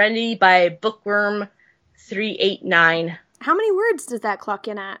Firefly Serenity by Bookworm 389. How many words does that clock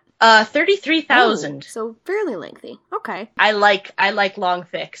in at? 33,000. So fairly lengthy. Okay. I like long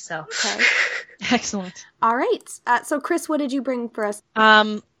thick, so. Okay. Excellent. All right. So Chris, what did you bring for us?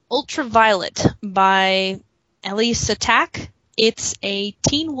 Ultraviolet by Ellie Satak. It's a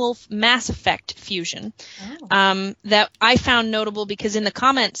Teen Wolf Mass Effect fusion that I found notable because in the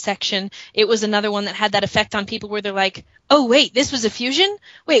comment section, it was another one that had that effect on people where they're like, oh, wait, this was a fusion?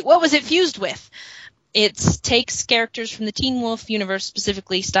 Wait, what was it fused with? It takes characters from the Teen Wolf universe,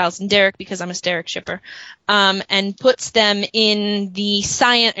 specifically Styles and Derek, because I'm a Derek shipper, and puts them in the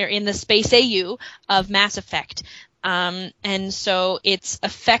in the space AU of Mass Effect. And so it's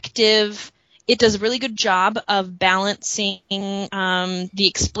effective. It does a really good job of balancing the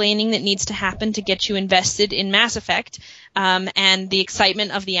explaining that needs to happen to get you invested in Mass Effect and the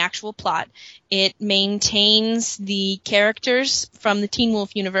excitement of the actual plot. It maintains the characters from the Teen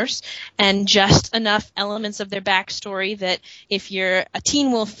Wolf universe and just enough elements of their backstory that if you're a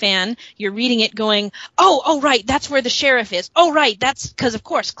Teen Wolf fan, you're reading it going, oh, right, that's where the sheriff is. Oh, right, that's because, of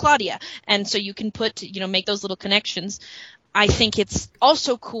course, Claudia. And so you can make those little connections. I think it's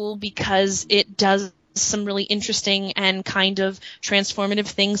also cool because it does some really interesting and kind of transformative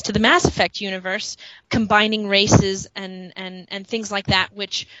things to the Mass Effect universe, combining races and things like that,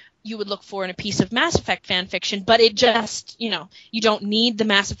 which you would look for in a piece of Mass Effect fan fiction, but it just, you don't need the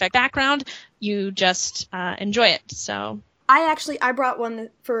Mass Effect background, you just enjoy it, so... I brought one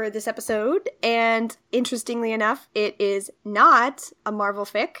for this episode, and interestingly enough, it is not a Marvel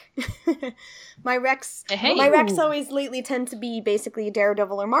fic. My recs always lately tend to be basically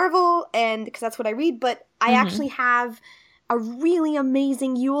Daredevil or Marvel, and because that's what I read, but I actually have a really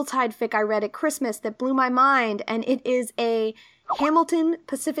amazing Yuletide fic I read at Christmas that blew my mind, and it is a Hamilton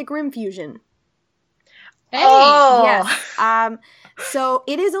Pacific Rim fusion. Hey! Oh! Yes. So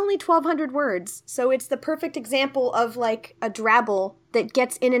it is only 1,200 words. So it's the perfect example of like a drabble that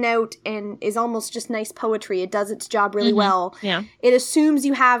gets in and out and is almost just nice poetry. It does its job really well. Yeah. It assumes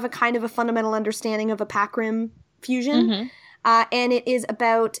you have a kind of a fundamental understanding of a pack rim fusion. And it is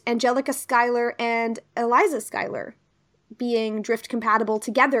about Angelica Schuyler and Eliza Schuyler being drift compatible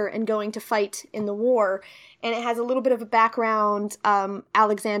together and going to fight in the war. And it has a little bit of a background,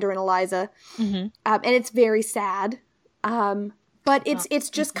 Alexander and Eliza. And it's very sad. But it's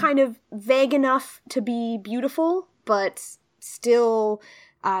just kind of vague enough to be beautiful, but still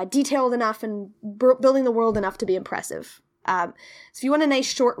detailed enough and building the world enough to be impressive. So if you want a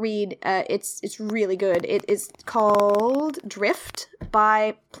nice short read, it's really good. It is called Drift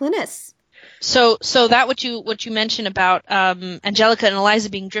by Plinus. So that what you mentioned about Angelica and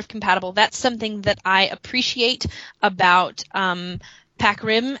Eliza being drift compatible, that's something that I appreciate about Pac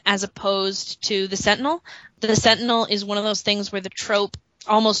Rim as opposed to the Sentinel. The Sentinel is one of those things where the trope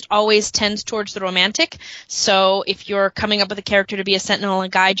almost always tends towards the romantic. So if you're coming up with a character to be a Sentinel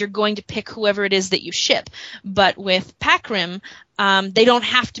and a guide, you're going to pick whoever it is that you ship. But with Pac Rim, they don't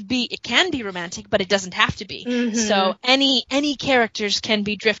have to be. It can be romantic, but it doesn't have to be. So any characters can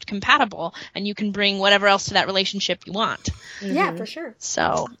be drift compatible, and you can bring whatever else to that relationship you want. Yeah, for sure.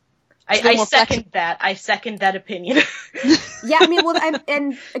 So I second that. I second that opinion. Yeah, I mean, well,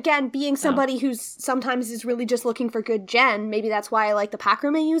 and again, being somebody who's sometimes is really just looking for good gen, maybe that's why I like the pack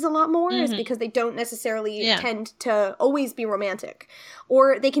room I use a lot more, is because they don't necessarily tend to always be romantic.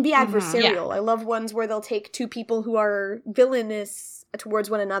 Or they can be adversarial. I love ones where they'll take two people who are villainous towards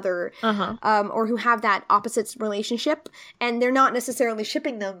one another, or who have that opposites relationship, and they're not necessarily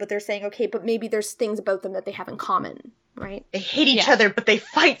shipping them, but they're saying, okay, but maybe there's things about them that they have in common, right? They hate each other, but they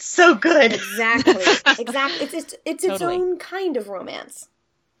fight so good. Exactly. It's its own kind of romance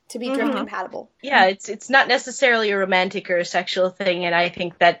to be drift compatible. Yeah, it's not necessarily a romantic or a sexual thing, and I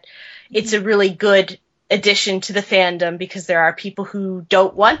think that it's a really good addition to the fandom, because there are people who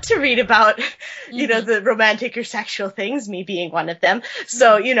don't want to read about, you know, the romantic or sexual things, me being one of them.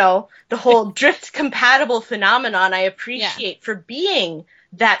 So, you know, the whole drift compatible phenomenon, I appreciate for being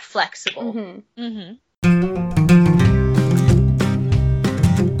that flexible.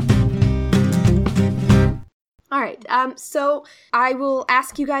 All right, so I will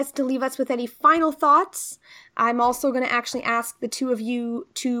ask you guys to leave us with any final thoughts. I'm also going to actually ask the two of you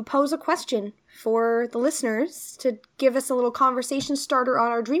to pose a question for the listeners to give us a little conversation starter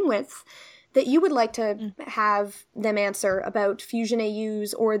on our Dream With that you would like to have them answer about Fusion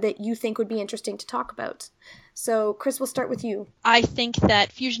AUs or that you think would be interesting to talk about. So, Chris, we'll start with you. I think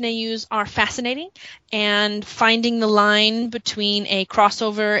that Fusion AUs are fascinating, and finding the line between a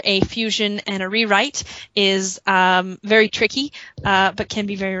crossover, a fusion, and a rewrite is very tricky, but can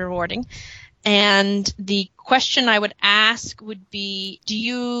be very rewarding. And the question I would ask would be,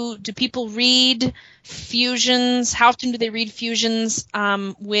 do people read fusions? How often do they read fusions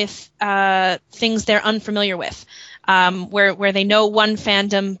with things they're unfamiliar with? Where they know one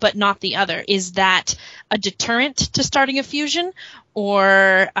fandom but not the other. Is that a deterrent to starting a fusion,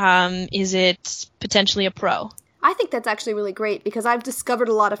 or is it potentially a pro? I think that's actually really great because I've discovered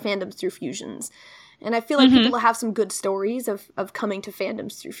a lot of fandoms through fusions. And I feel like people have some good stories of coming to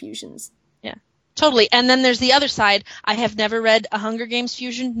fandoms through fusions. Yeah, totally. And then there's the other side. I have never read a Hunger Games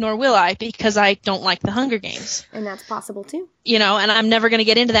fusion, nor will I, because I don't like the Hunger Games. And that's possible too. You know, and I'm never going to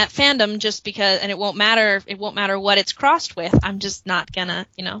get into that fandom just because, and it won't matter what it's crossed with. I'm just not gonna,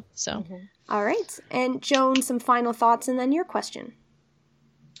 you know, so. All right. And Joan, some final thoughts and then your question.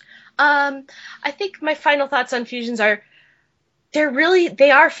 I think my final thoughts on fusions are,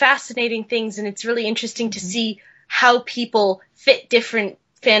 they are fascinating things, and it's really interesting to see how people fit different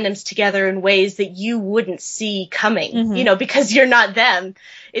fandoms together in ways that you wouldn't see coming, you know, because you're not them.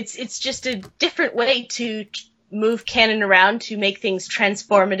 It's just a different way to move canon around to make things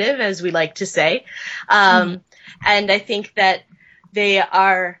transformative, as we like to say. And I think that they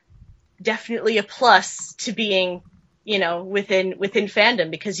are definitely a plus to being, you know, within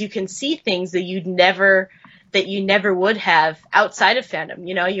fandom, because you can see things that you never would have outside of fandom.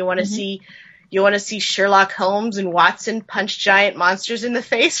 You know, you want to see Sherlock Holmes and Watson punch giant monsters in the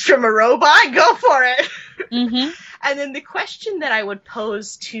face from a robot? Go for it. And then the question that I would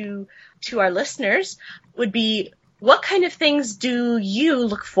pose to our listeners would be, what kind of things do you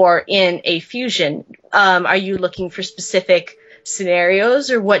look for in a fusion? Are you looking for specific scenarios,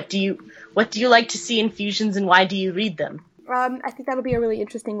 or what do you like to see in fusions, and why do you read them? I think that'll be a really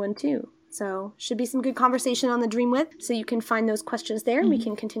interesting one too. So should be some good conversation on the Dream With. So you can find those questions there, and we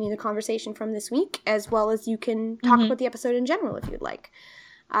can continue the conversation from this week, as well as you can talk about the episode in general if you'd like.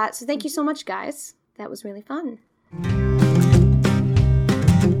 So thank you so much, guys. That was really fun.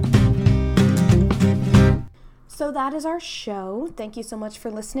 So that is our show. Thank you so much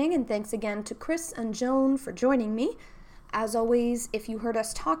for listening, and thanks again to Chris and Joan for joining me. As always, if you heard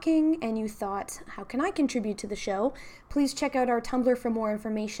us talking and you thought, how can I contribute to the show, please check out our Tumblr for more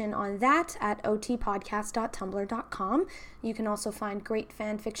information on that at otpodcast.tumblr.com. You can also find great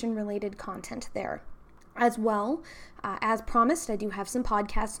fanfiction-related content there. As well, as promised, I do have some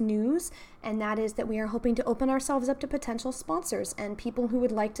podcast news, and that is that we are hoping to open ourselves up to potential sponsors and people who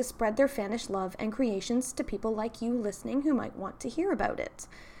would like to spread their fanish love and creations to people like you listening who might want to hear about it.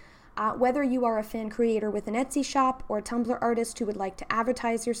 Whether you are a fan creator with an Etsy shop, or a Tumblr artist who would like to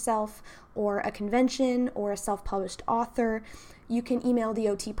advertise yourself, or a convention, or a self-published author, you can email the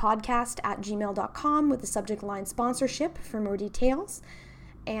otpodcast@gmail.com with the subject line sponsorship for more details.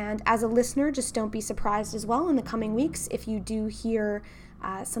 And as a listener, just don't be surprised as well in the coming weeks if you do hear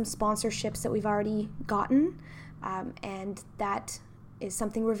some sponsorships that we've already gotten, and that is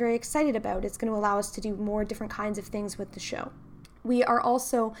something we're very excited about. It's going to allow us to do more different kinds of things with the show. We are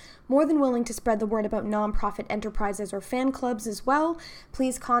also more than willing to spread the word about nonprofit enterprises or fan clubs as well.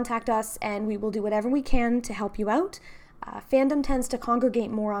 Please contact us and we will do whatever we can to help you out. Fandom tends to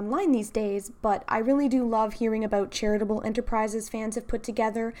congregate more online these days, but I really do love hearing about charitable enterprises fans have put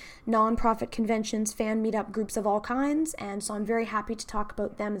together, nonprofit conventions, fan meetup groups of all kinds, and so I'm very happy to talk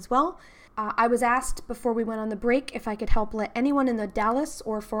about them as well. I was asked before we went on the break if I could help let anyone in the Dallas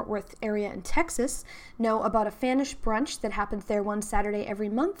or Fort Worth area in Texas know about a fanish brunch that happens there one Saturday every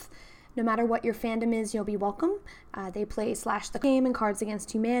month. No matter what your fandom is, you'll be welcome. They play Slash the Game and Cards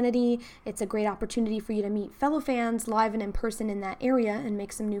Against Humanity. It's a great opportunity for you to meet fellow fans live and in person in that area and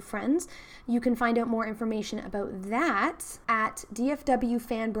make some new friends. You can find out more information about that at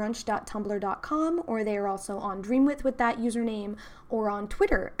dfwfanbrunch.tumblr.com, or they are also on Dreamwith with that username, or on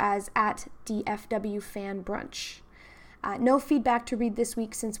Twitter as at dfwfanbrunch. No feedback to read this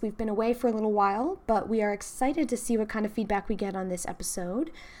week since we've been away for a little while, but we are excited to see what kind of feedback we get on this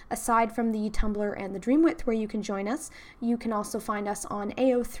episode. Aside from the Tumblr and the Dreamwidth where you can join us, you can also find us on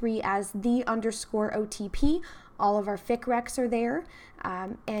AO3 as _OTP. All of our fic recs are there,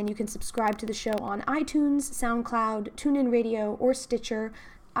 and you can subscribe to the show on iTunes, SoundCloud, TuneIn Radio, or Stitcher,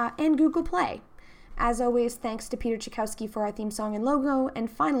 and Google Play. As always, thanks to Peter Tchaikovsky for our theme song and logo,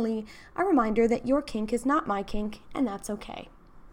 and finally, a reminder that your kink is not my kink, and that's okay.